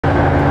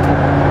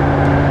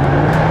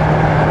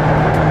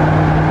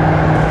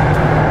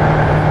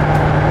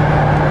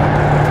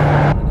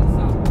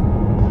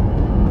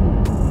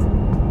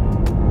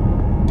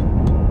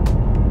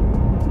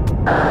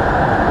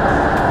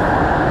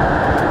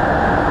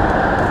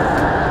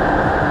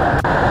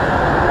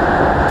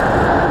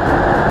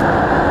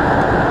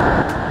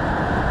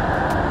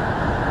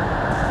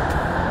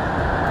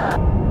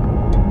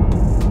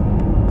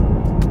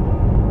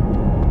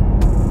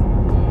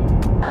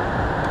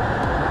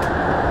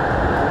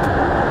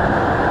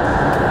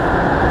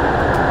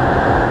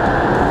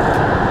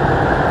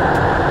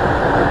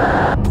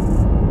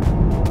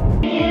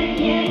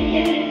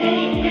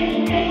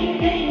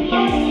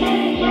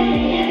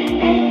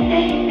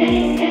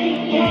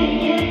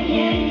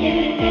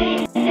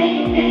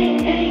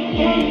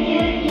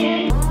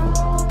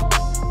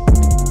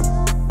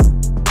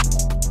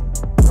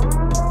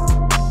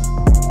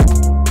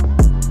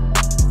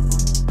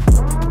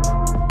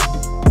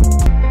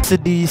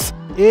Mercedes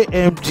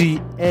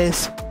AMG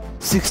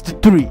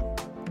S63.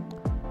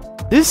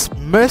 This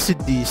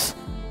Mercedes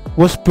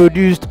was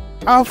produced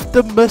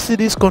after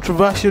Mercedes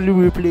controversially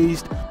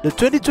replaced the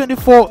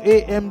 2024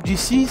 AMG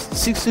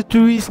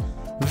S63's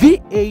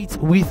V8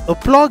 with a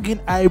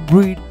plug-in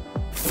hybrid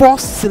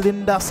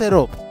 4-cylinder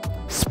setup,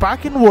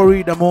 sparking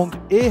worry among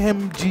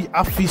AMG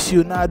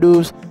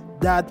aficionados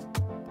that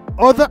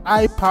other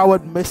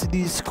high-powered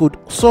Mercedes could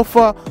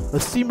suffer a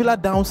similar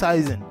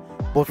downsizing.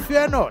 But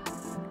fear not,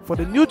 for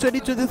the new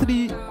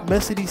 2023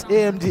 Mercedes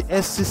AMG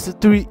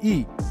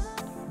S63E,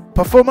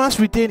 performance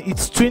retained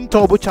its twin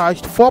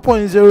turbocharged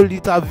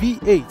 4.0-liter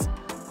V8,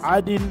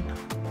 adding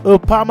a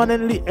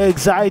permanently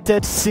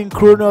excited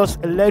synchronous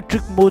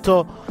electric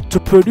motor to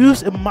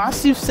produce a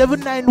massive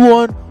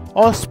 791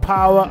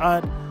 horsepower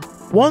and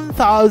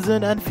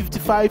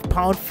 1,055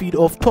 pound-feet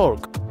of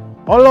torque.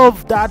 All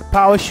of that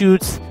power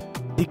shoots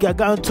the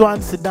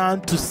gargantuan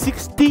sedan to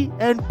 60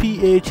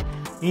 mph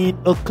in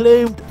a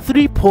claimed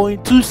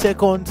 3.2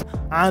 seconds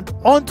and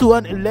onto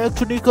an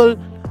electronically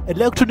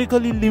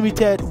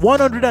limited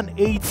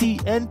 180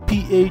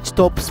 mph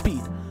top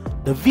speed.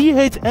 The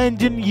V8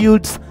 engine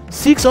yields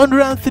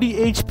 603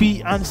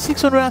 HP and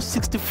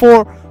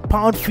 664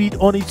 pound-feet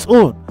on its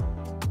own,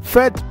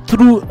 fed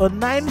through a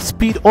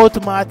 9-speed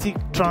automatic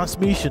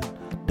transmission.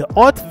 The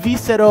Hot V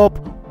setup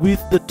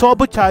with the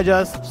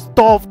turbochargers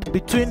stuffed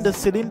between the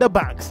cylinder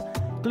banks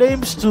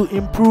claims to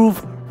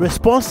improve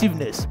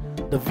responsiveness.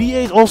 The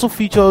V8 also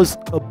features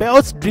a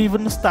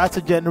belt-driven starter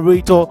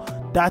generator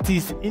that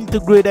is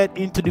integrated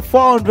into the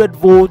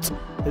 400-volt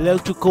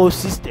electrical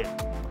system.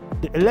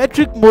 The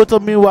electric motor,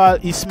 meanwhile,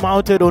 is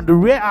mounted on the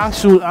rear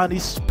axle and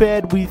is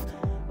paired with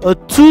a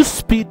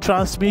 2-speed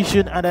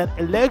transmission and an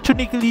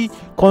electronically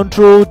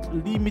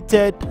controlled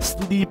limited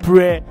slip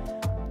rear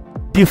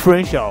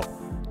differential.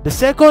 The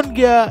second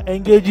gear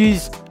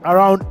engages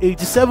around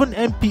 87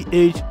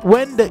 mph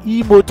when the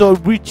e-motor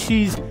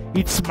reaches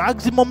its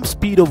maximum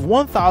speed of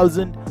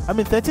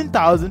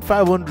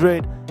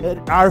 13,500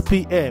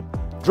 rpm,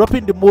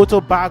 dropping the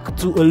motor back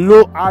to a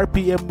low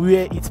rpm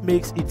where it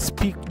makes its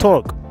peak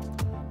torque.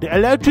 The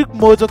electric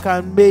motor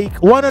can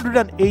make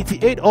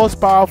 188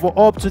 horsepower for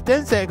up to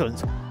 10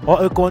 seconds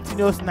or a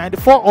continuous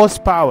 94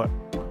 horsepower,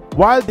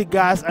 while the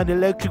gas and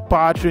electric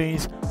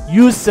powertrains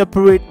use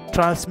separate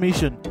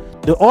transmission.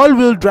 The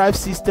all-wheel drive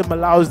system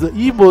allows the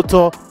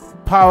e-motor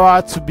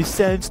power to be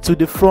sent to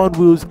the front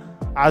wheels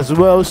as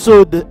well,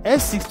 so the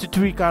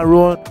S63 can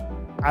run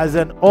as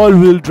an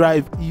all-wheel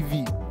drive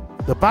EV.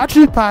 The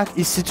battery pack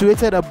is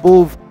situated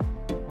above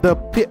the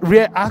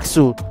rear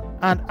axle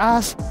and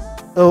has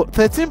a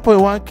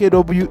 13.1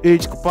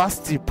 kWh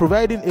capacity,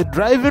 providing a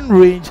driving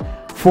range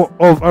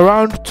of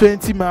around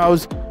 20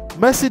 miles.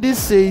 Mercedes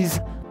says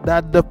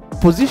that the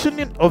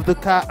positioning of the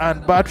car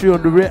and battery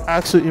on the rear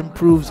axle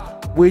improves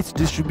weight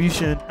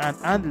distribution and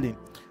handling.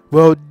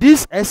 Well,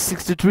 this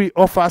S63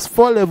 offers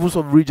 4 levels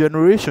of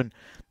regeneration.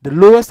 The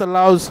lowest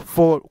allows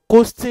for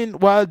coasting,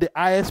 while the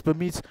highest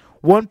permits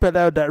one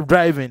pedal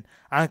driving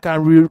and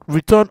can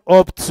return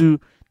up to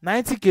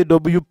 90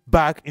 kW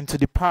back into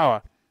the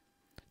power.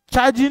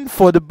 Charging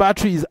for the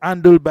battery is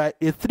handled by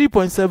a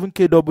 3.7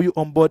 kW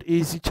onboard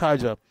AC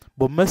charger,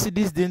 but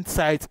Mercedes didn't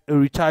cite a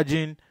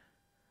recharging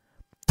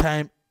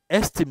time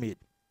estimate.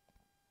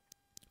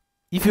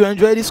 If you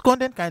enjoy this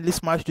content, kindly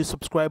smash the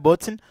subscribe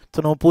button,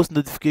 turn on post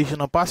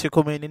notification, and pass your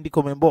comment in the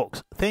comment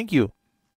box. Thank you.